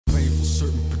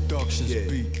Yeah.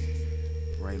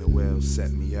 Raina Wells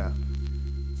set me up,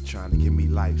 trying to give me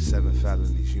life, 7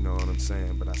 felonies, you know what I'm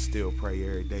saying? But I still pray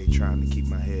every day, trying to keep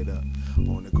my head up.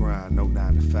 On the grind, no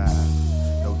 9 to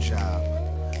 5, no job,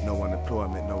 no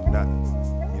unemployment, no nothing.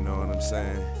 You know what I'm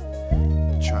saying?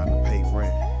 Trying to pay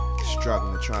rent,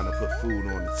 struggling, trying to put food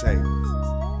on the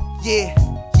table. Yeah.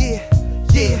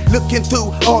 Looking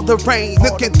through all the rain,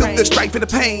 looking through the strife and the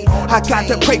pain. I got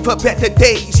to pray for better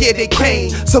days, yeah, they came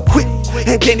so quick,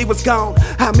 and then he was gone.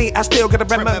 I mean, I still gotta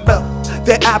remember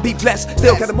that I'll be blessed.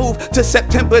 Still gotta move to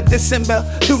September, December,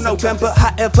 through November.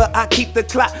 However, I keep the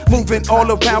clock moving all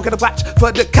around. Gotta watch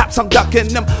for the cops, I'm ducking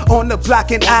them on the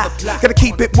block. And I gotta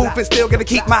keep it moving, still gotta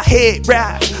keep my head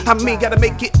rise. I mean, gotta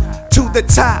make it to the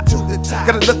top.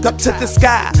 Gotta look up to the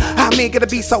sky. I mean, gotta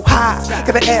be so high.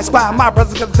 Gotta ask why my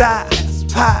brother's gonna die.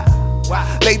 High,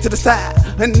 laid to the side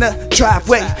in the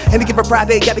driveway. And to give a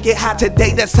Friday, gotta get high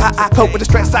today. That's how I cope with the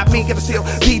stress. I mean, gotta still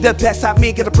be the best. I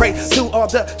mean, gotta pray through all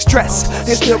the stress. And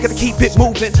still gotta keep it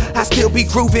moving. I still be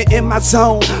grooving in my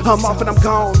zone. I'm off and I'm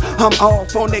gone. I'm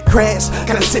off on that grass.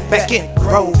 Gotta sit back and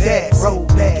roll that, hold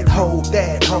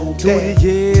that. Through the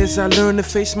years, I learned to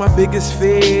face my biggest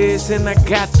fears, and I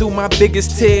got through my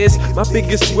biggest tears, my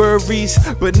biggest worries.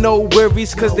 But no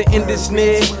worries, cause the end is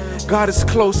near. God is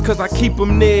close, cause I keep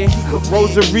him near.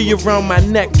 Rosary around my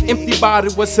neck, empty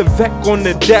bottle with a Vec on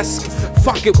the desk.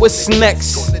 Fuck it, what's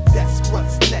next?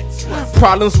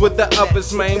 Problems with the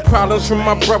others, man. Problems from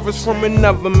my brothers from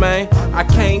another, man. I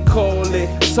can't call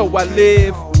it, so I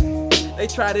live. They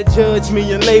try to judge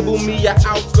me and label me an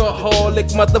alcoholic,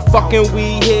 motherfucking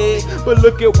weed head. But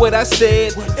look at what I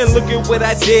said, and look at what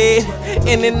I did.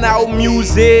 In and out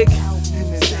music.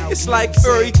 It's like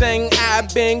everything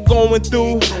I've been going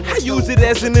through, I use it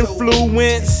as an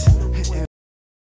influence.